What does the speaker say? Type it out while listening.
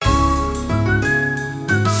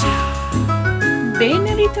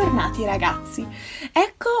Ben ritornati ragazzi,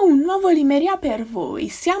 ecco un nuovo Limeria per voi,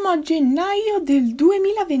 siamo a gennaio del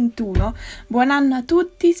 2021, buon anno a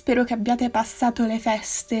tutti, spero che abbiate passato le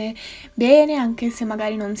feste bene, anche se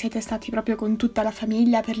magari non siete stati proprio con tutta la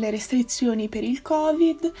famiglia per le restrizioni per il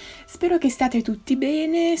Covid, spero che stiate tutti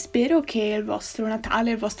bene, spero che il vostro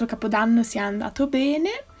Natale, il vostro Capodanno sia andato bene.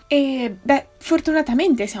 E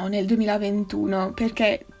fortunatamente siamo nel 2021,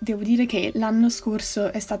 perché devo dire che l'anno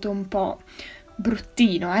scorso è stato un po'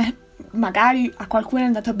 bruttino, magari a qualcuno è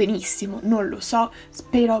andato benissimo, non lo so,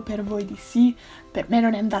 spero per voi di sì, per me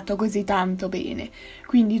non è andato così tanto bene.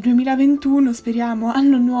 Quindi 2021, speriamo,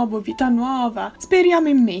 anno nuovo, vita nuova, speriamo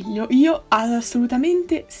in meglio, io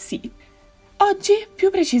assolutamente sì. Oggi, più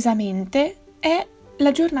precisamente, è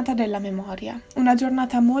la giornata della memoria, una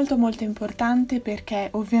giornata molto molto importante perché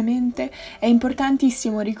ovviamente è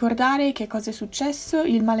importantissimo ricordare che cosa è successo,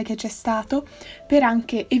 il male che c'è stato, per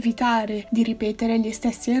anche evitare di ripetere gli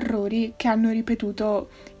stessi errori che hanno ripetuto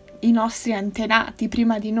i nostri antenati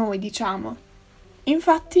prima di noi, diciamo.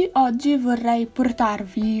 Infatti oggi vorrei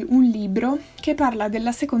portarvi un libro che parla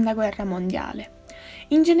della Seconda Guerra Mondiale.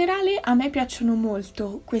 In generale a me piacciono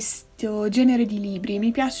molto questo genere di libri, mi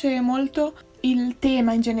piace molto il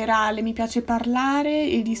tema in generale, mi piace parlare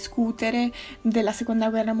e discutere della Seconda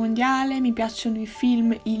Guerra Mondiale, mi piacciono i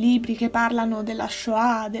film, i libri che parlano della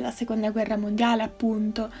Shoah, della Seconda Guerra Mondiale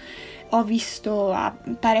appunto. Ho visto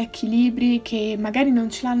parecchi libri che magari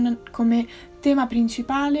non ce l'hanno come tema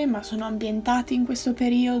principale, ma sono ambientati in questo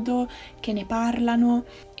periodo, che ne parlano.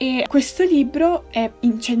 E questo libro è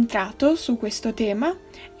incentrato su questo tema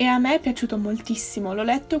e a me è piaciuto moltissimo. L'ho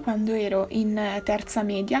letto quando ero in terza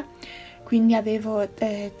media, quindi avevo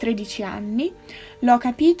 13 anni. L'ho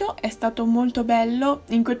capito, è stato molto bello.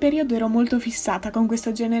 In quel periodo ero molto fissata con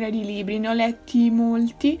questo genere di libri, ne ho letti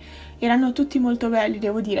molti. Erano tutti molto belli,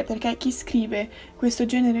 devo dire, perché chi scrive questo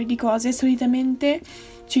genere di cose solitamente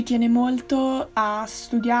ci tiene molto, ha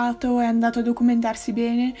studiato, è andato a documentarsi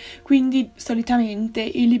bene, quindi solitamente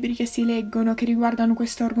i libri che si leggono che riguardano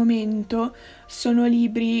questo argomento sono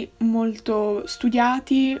libri molto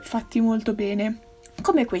studiati, fatti molto bene,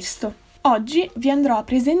 come questo. Oggi vi andrò a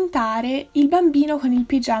presentare Il bambino con il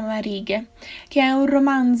pigiama a righe, che è un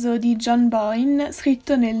romanzo di John Boyne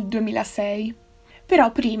scritto nel 2006.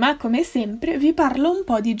 Però prima, come sempre, vi parlo un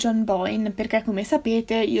po' di John Boyne, perché come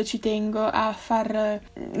sapete io ci tengo a far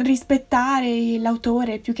rispettare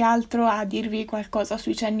l'autore, più che altro a dirvi qualcosa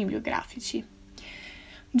sui cenni biografici.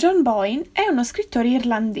 John Boyne è uno scrittore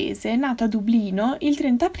irlandese nato a Dublino il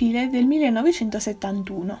 30 aprile del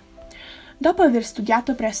 1971. Dopo aver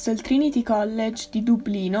studiato presso il Trinity College di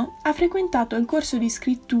Dublino, ha frequentato il corso di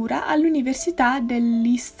scrittura all'Università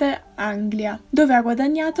dell'East Anglia, dove ha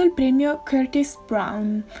guadagnato il premio Curtis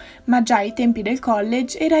Brown, ma già ai tempi del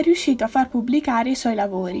college era riuscito a far pubblicare i suoi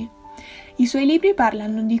lavori. I suoi libri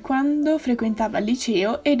parlano di quando frequentava il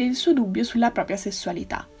liceo e del suo dubbio sulla propria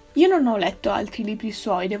sessualità. Io non ho letto altri libri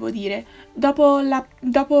suoi, devo dire.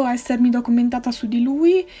 Dopo essermi documentata su di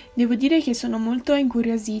lui, devo dire che sono molto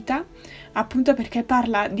incuriosita, appunto perché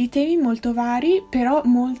parla di temi molto vari, però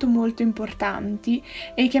molto molto importanti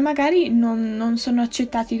e che magari non sono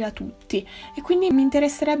accettati da tutti. E quindi mi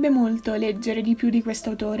interesserebbe molto leggere di più di questo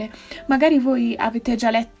autore. Magari voi avete già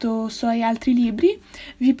letto suoi altri libri,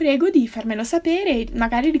 vi prego di farmelo sapere e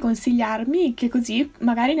magari di consigliarmi, che così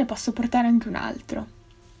magari ne posso portare anche un altro.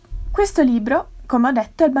 Questo libro, come ho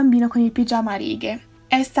detto, è Il bambino con il pigiama a righe.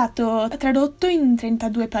 È stato tradotto in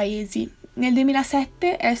 32 paesi. Nel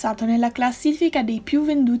 2007 è stato nella classifica dei più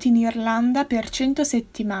venduti in Irlanda per 100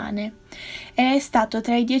 settimane. È stato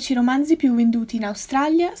tra i 10 romanzi più venduti in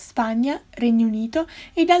Australia, Spagna, Regno Unito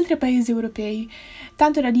ed altri paesi europei,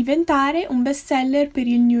 tanto da diventare un bestseller per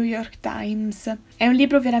il New York Times. È un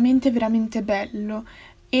libro veramente veramente bello.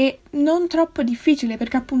 E non troppo difficile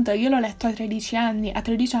perché appunto io l'ho letto a 13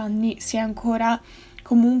 anni si è ancora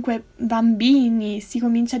comunque bambini, si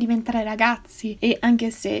comincia a diventare ragazzi e anche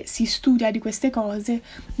se si studia di queste cose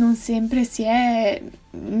non sempre si è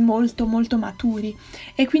molto molto maturi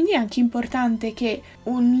e quindi è anche importante che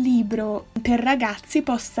un libro per ragazzi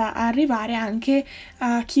possa arrivare anche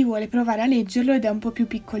a chi vuole provare a leggerlo ed è un po' più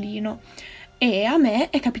piccolino e a me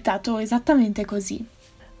è capitato esattamente così.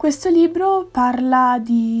 Questo libro parla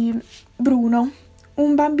di Bruno,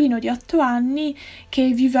 un bambino di 8 anni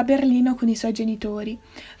che vive a Berlino con i suoi genitori.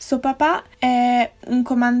 Suo papà è un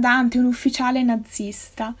comandante, un ufficiale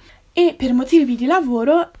nazista e per motivi di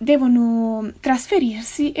lavoro devono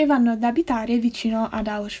trasferirsi e vanno ad abitare vicino ad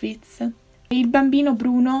Auschwitz. Il bambino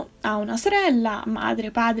Bruno ha una sorella, madre,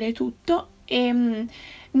 padre e tutto, e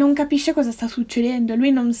non capisce cosa sta succedendo,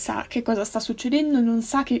 lui non sa che cosa sta succedendo, non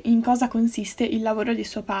sa in cosa consiste il lavoro di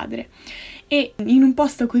suo padre. E in un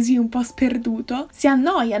posto così un po' sperduto si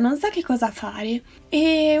annoia, non sa che cosa fare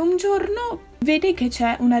e un giorno vede che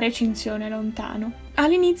c'è una recinzione lontano.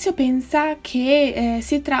 All'inizio pensa che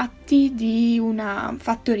si tratti di una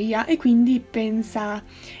fattoria e quindi pensa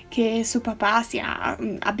che suo papà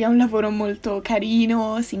abbia un lavoro molto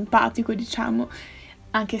carino, simpatico, diciamo,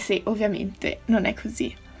 anche se ovviamente non è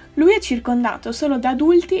così. Lui è circondato solo da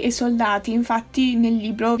adulti e soldati, infatti nel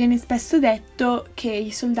libro viene spesso detto che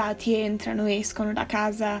i soldati entrano e escono da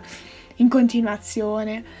casa in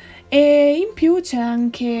continuazione. E in più c'è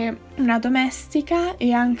anche una domestica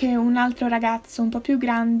e anche un altro ragazzo un po' più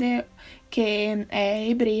grande che è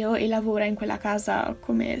ebreo e lavora in quella casa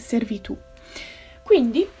come servitù.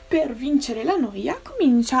 Quindi, per vincere la noia,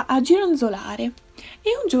 comincia a gironzolare e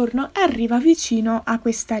un giorno arriva vicino a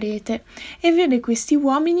questa rete e vede questi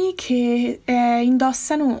uomini che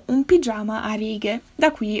indossano un pigiama a righe,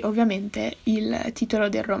 da qui ovviamente il titolo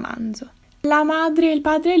del romanzo. La madre e il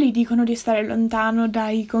padre gli dicono di stare lontano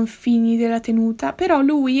dai confini della tenuta, però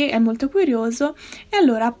lui è molto curioso e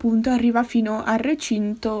allora appunto arriva fino al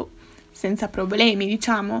recinto senza problemi,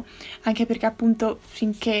 diciamo, anche perché appunto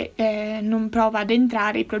finché non prova ad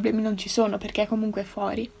entrare i problemi non ci sono perché è comunque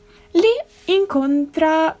fuori. Lì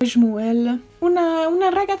incontra Shmuel, una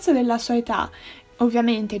ragazza della sua età,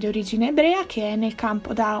 ovviamente di origine ebrea, che è nel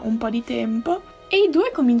campo da un po' di tempo. E i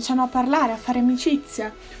due cominciano a parlare, a fare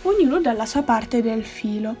amicizia, ognuno dalla sua parte del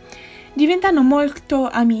filo. Diventano molto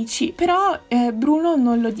amici, però Bruno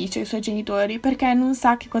non lo dice ai suoi genitori perché non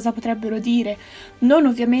sa che cosa potrebbero dire, non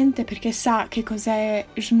ovviamente perché sa che cos'è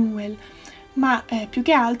Shmuel, ma più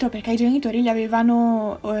che altro perché i genitori gli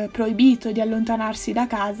avevano proibito di allontanarsi da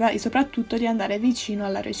casa e soprattutto di andare vicino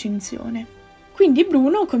alla recinzione. Quindi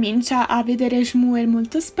Bruno comincia a vedere Shmuel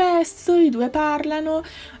molto spesso, i due parlano,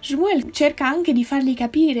 Shmuel cerca anche di fargli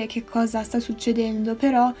capire che cosa sta succedendo,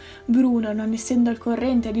 però Bruno, non essendo al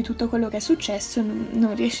corrente di tutto quello che è successo,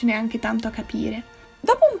 non riesce neanche tanto a capire.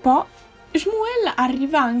 Dopo un po' Shmuel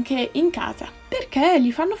arriva anche in casa, perché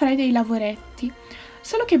gli fanno fare dei lavoretti,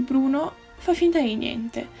 solo che Bruno fa finta di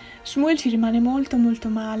niente. Shmuel ci rimane molto molto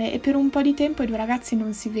male e per un po' di tempo i due ragazzi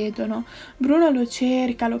non si vedono. Bruno lo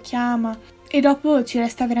cerca, lo chiama e dopo ci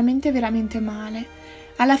resta veramente veramente male.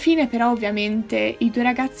 Alla fine però ovviamente i due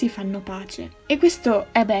ragazzi fanno pace e questo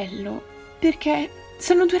è bello perché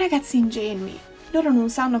sono due ragazzi ingenui. Loro non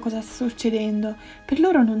sanno cosa sta succedendo, per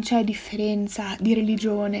loro non c'è differenza di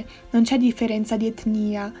religione, non c'è differenza di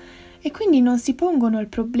etnia e quindi non si pongono il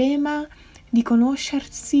problema di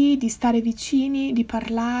conoscersi, di stare vicini, di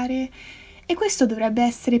parlare e questo dovrebbe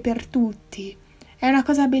essere per tutti. È una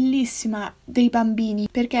cosa bellissima dei bambini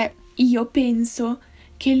perché io penso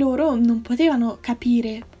che loro non potevano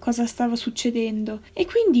capire cosa stava succedendo e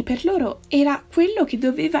quindi per loro era quello che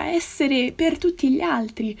doveva essere per tutti gli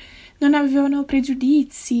altri. Non avevano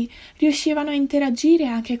pregiudizi, riuscivano a interagire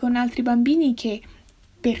anche con altri bambini che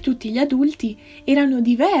per tutti gli adulti erano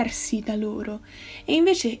diversi da loro e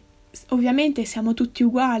invece ovviamente siamo tutti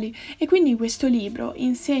uguali e quindi questo libro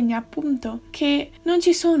insegna appunto che non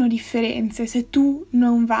ci sono differenze se tu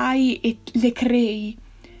non vai e le crei.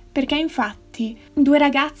 Perché infatti due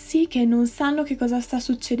ragazzi che non sanno che cosa sta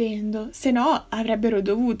succedendo, se no avrebbero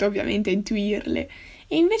dovuto ovviamente intuirle.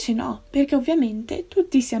 E invece no, perché ovviamente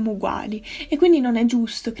tutti siamo uguali e quindi non è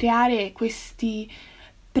giusto creare questi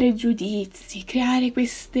pregiudizi, creare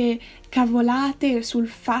queste cavolate sul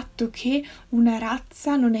fatto che una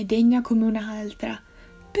razza non è degna come un'altra.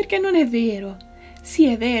 Perché non è vero. Sì,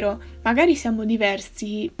 è vero, magari siamo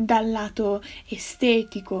diversi dal lato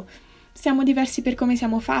estetico, siamo diversi per come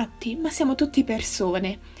siamo fatti, ma siamo tutti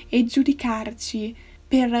persone e giudicarci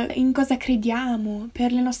per in cosa crediamo,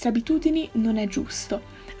 per le nostre abitudini non è giusto.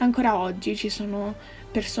 Ancora oggi ci sono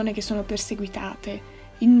persone che sono perseguitate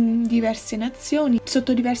in diverse nazioni,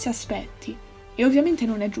 sotto diversi aspetti e ovviamente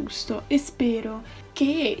non è giusto e spero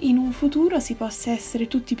che in un futuro si possa essere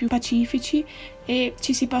tutti più pacifici e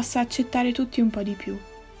ci si possa accettare tutti un po' di più.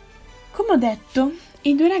 Come ho detto,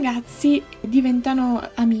 i due ragazzi diventano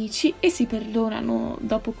amici e si perdonano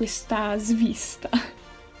dopo questa svista.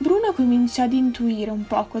 Bruno comincia ad intuire un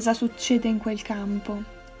po' cosa succede in quel campo,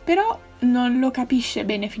 però non lo capisce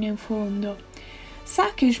bene fino in fondo.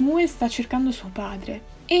 Sa che Shmuel sta cercando suo padre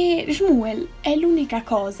e Shmuel è l'unica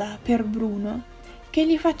cosa per Bruno che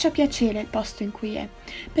gli faccia piacere il posto in cui è,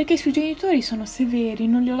 perché i suoi genitori sono severi,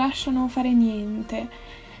 non lo lasciano fare niente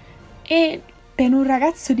e per un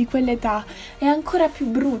ragazzo di quell'età è ancora più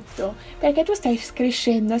brutto, perché tu stai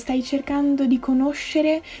crescendo, stai cercando di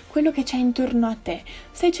conoscere quello che c'è intorno a te,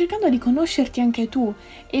 stai cercando di conoscerti anche tu,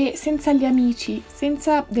 e senza gli amici,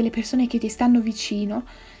 senza delle persone che ti stanno vicino,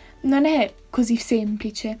 non è così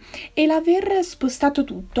semplice. E l'aver spostato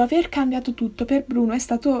tutto, aver cambiato tutto per Bruno è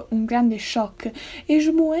stato un grande shock, e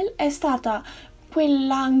Shmuel è stata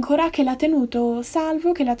quella ancora che l'ha tenuto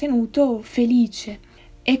salvo, che l'ha tenuto felice.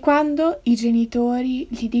 E quando i genitori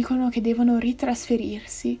gli dicono che devono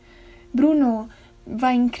ritrasferirsi, Bruno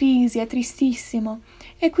va in crisi, è tristissimo,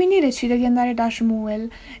 e quindi decide di andare da Shmuel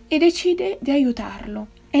e decide di aiutarlo,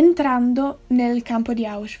 entrando nel campo di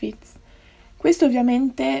Auschwitz. Questo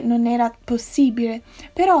ovviamente non era possibile,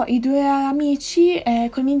 però i due amici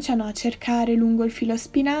cominciano a cercare lungo il filo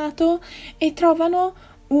spinato e trovano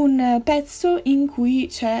un pezzo in cui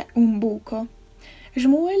c'è un buco.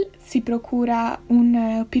 Shmuel si procura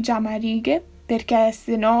un pigiama a righe, perché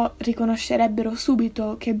se no riconoscerebbero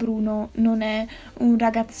subito che Bruno non è un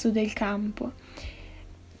ragazzo del campo.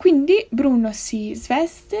 Quindi Bruno si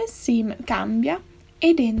sveste, si cambia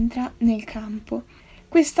ed entra nel campo.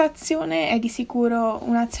 Questa azione è di sicuro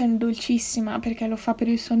un'azione dolcissima, perché lo fa per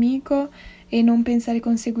il suo amico e non pensa alle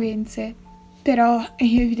conseguenze, però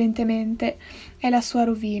evidentemente è la sua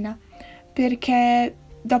rovina, perché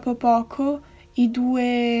dopo poco i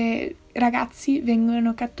due ragazzi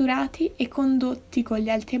vengono catturati e condotti con gli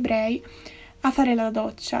altri ebrei a fare la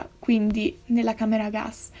doccia, quindi nella camera a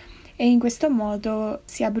gas, e in questo modo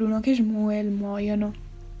sia Bruno che Shmuel muoiono.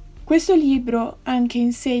 Questo libro anche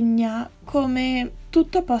insegna come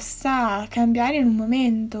tutto possa cambiare in un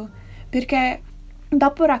momento, perché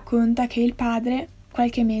dopo racconta che il padre,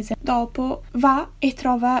 qualche mese dopo, va e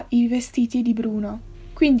trova i vestiti di Bruno.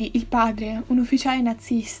 Quindi il padre, un ufficiale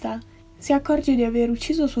nazista, si accorge di aver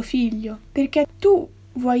ucciso suo figlio, perché tu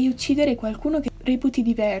vuoi uccidere qualcuno che reputi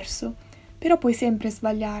diverso, però puoi sempre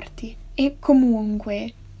sbagliarti. E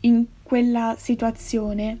comunque, in quella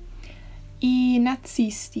situazione, i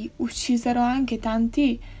nazisti uccisero anche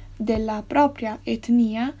tanti della propria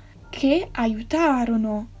etnia che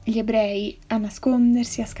aiutarono gli ebrei a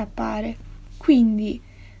nascondersi, a scappare. Quindi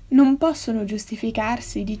non possono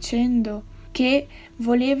giustificarsi dicendo che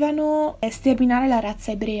volevano sterminare la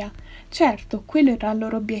razza ebrea. Certo, quello era il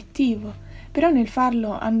loro obiettivo, però nel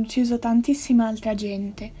farlo hanno ucciso tantissima altra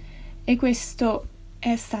gente, e questo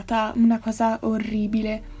è stata una cosa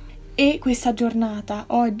orribile. E questa giornata,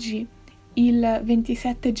 oggi, il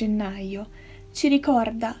 27 gennaio, ci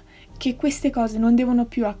ricorda che queste cose non devono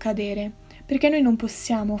più accadere, perché noi non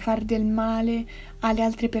possiamo far del male alle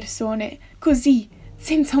altre persone così,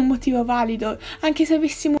 senza un motivo valido. Anche se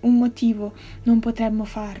avessimo un motivo, non potremmo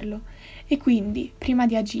farlo. E quindi, prima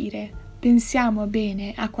di agire, pensiamo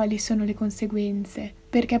bene a quali sono le conseguenze,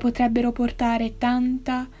 perché potrebbero portare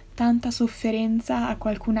tanta sofferenza a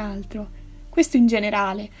qualcun altro. Questo in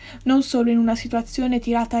generale, non solo in una situazione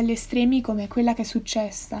tirata agli estremi come quella che è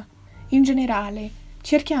successa. In generale,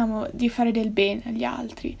 cerchiamo di fare del bene agli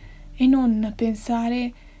altri e non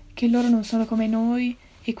pensare che loro non sono come noi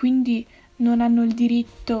e quindi non hanno il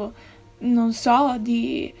diritto, non so,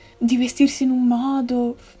 di vestirsi in un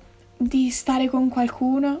modo, di stare con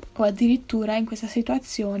qualcuno o addirittura in questa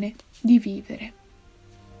situazione di vivere.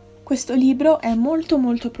 Questo libro è molto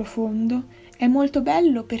profondo. È molto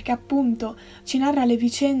bello perché appunto ci narra le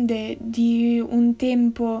vicende di un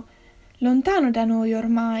tempo lontano da noi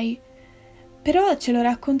ormai, però ce lo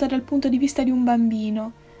racconta dal punto di vista di un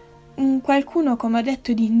bambino, un qualcuno, come ho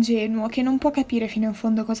detto, di ingenuo, che non può capire fino in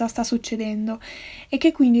fondo cosa sta succedendo e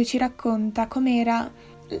che quindi ci racconta com'era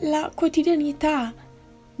la quotidianità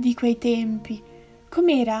di quei tempi,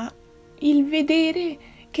 com'era il vedere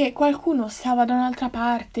che qualcuno stava da un'altra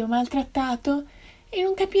parte, maltrattato, e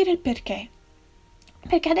non capire il perché.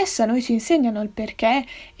 Perché adesso a noi ci insegnano il perché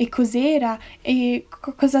e cos'era e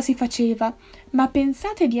cosa si faceva, ma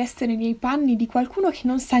pensate di essere nei panni di qualcuno che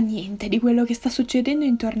non sa niente di quello che sta succedendo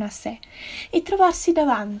intorno a sé e trovarsi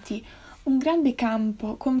davanti un grande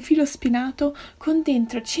campo con filo spinato con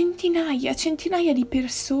dentro centinaia di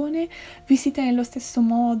persone vestite nello stesso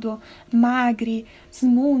modo, magri,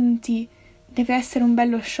 smunti. Deve essere un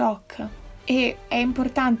bello shock, e è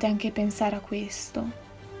importante anche pensare a questo.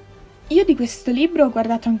 Io di questo libro ho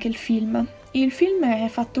guardato anche il film. Il film è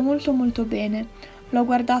fatto molto bene. L'ho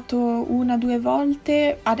guardato 1 o 2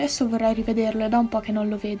 volte, adesso vorrei rivederlo, è da un po' che non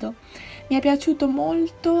lo vedo. Mi è piaciuto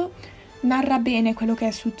molto, narra bene quello che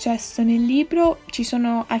è successo nel libro, ci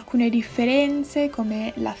sono alcune differenze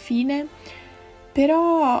come la fine,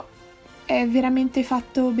 però è veramente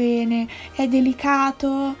fatto bene, è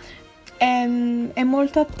delicato, è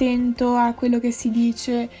molto attento a quello che si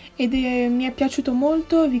dice ed mi è piaciuto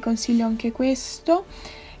molto, vi consiglio anche questo,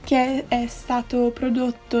 che è stato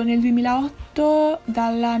prodotto nel 2008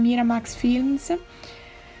 dalla Miramax Films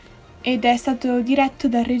ed è stato diretto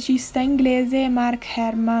dal regista inglese Mark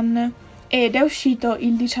Herman ed è uscito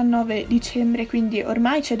il 19 dicembre, quindi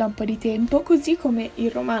ormai c'è da un po' di tempo, così come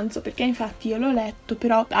il romanzo, perché infatti io l'ho letto,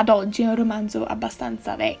 però ad oggi è un romanzo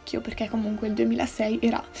abbastanza vecchio, perché comunque il 2006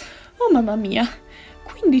 era, oh mamma mia,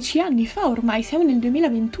 15 anni fa ormai, siamo nel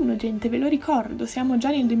 2021, gente, ve lo ricordo, siamo già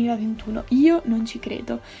nel 2021, io non ci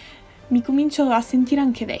credo, mi comincio a sentire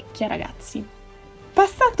anche vecchia, ragazzi.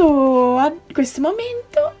 Passato a questo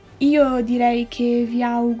momento, io direi che vi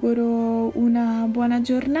auguro una buona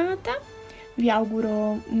giornata, vi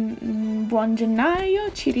auguro un buon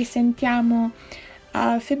gennaio, ci risentiamo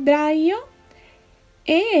a febbraio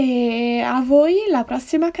e a voi la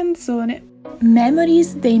prossima canzone.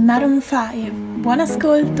 Memories dei Maroon 5. Buon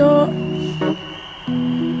ascolto!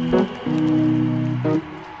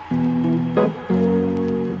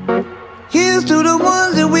 Here's to the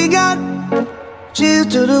ones that we got. Cheers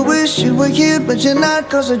to the wish you were here but you're not,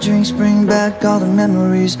 'cause the drinks bring back all the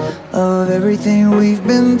memories of everything we've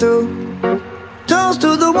been through. Toast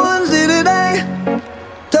to the ones here today.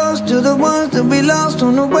 Toast to the ones that we lost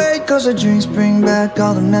on the way, 'cause the drinks bring back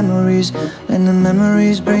all the memories, and the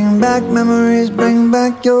memories bring back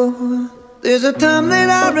your. There's a time that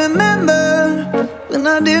I remember when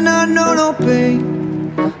I did not know no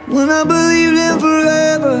pain, when I believed in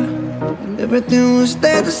forever and everything would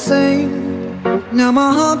stay the same. Now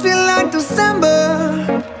my heart feels like December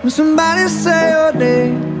when somebody say your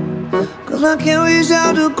name, 'cause I can't reach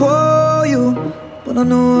out to call you, but I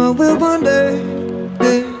know I will one day.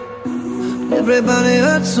 Yeah. Everybody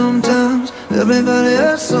hurts sometimes, everybody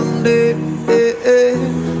hurts someday. Yeah, yeah.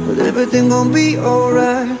 But everything gon' be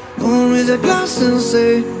alright. Gonna raise a glass and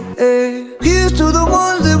say, hey. Here's to the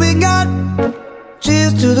ones that we got.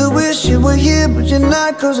 Cheers to the wish you were here but you're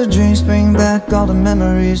not, 'cause the drinks bring back all the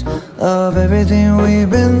memories of everything we've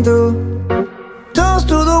been through. Toast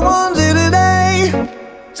to the ones here today.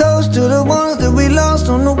 Toast to the ones that we lost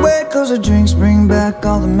on the way, 'cause the drinks bring back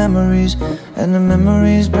all the memories, and the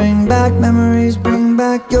memories bring back your. Memories bring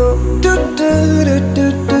back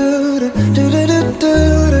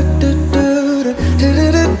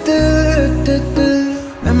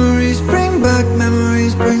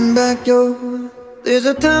your. There's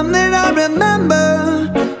a time that I remember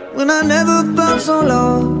when I never felt so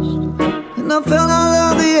lost, and I felt all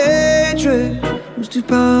of the hatred was too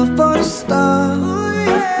powerful to stop.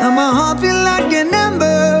 Now my heart feels like an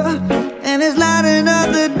ember, and it's lighting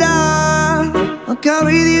up the dark. I'll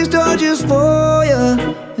carry these torches for you,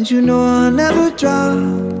 and you know I'll never drop.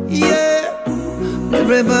 Yeah.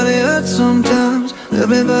 Everybody hurts sometimes,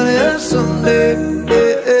 everybody hurts someday.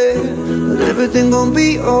 Yeah, yeah. But everything gon'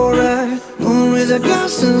 be alright. Gonna raise a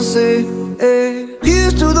glass and say, hey.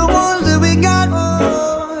 Here's to the ones that we got.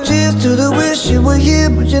 Cheers to the wish you were here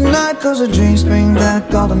but you're not, 'cause the drinks bring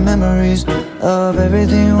back all the memories of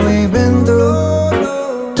everything we've been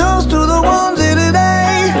through. Toast to the ones here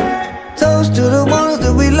today. Toast to the ones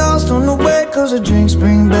that we lost on the way, 'cause the drinks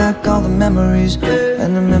bring back all the memories,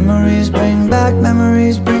 and the memories bring back your.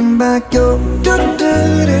 Memories bring back your.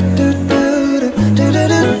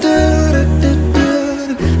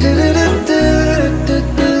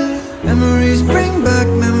 Memories bring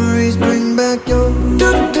back your.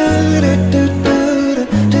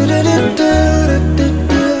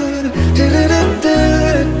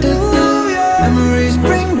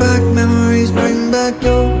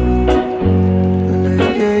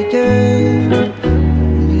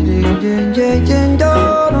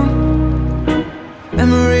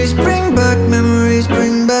 Memories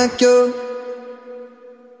bring back your.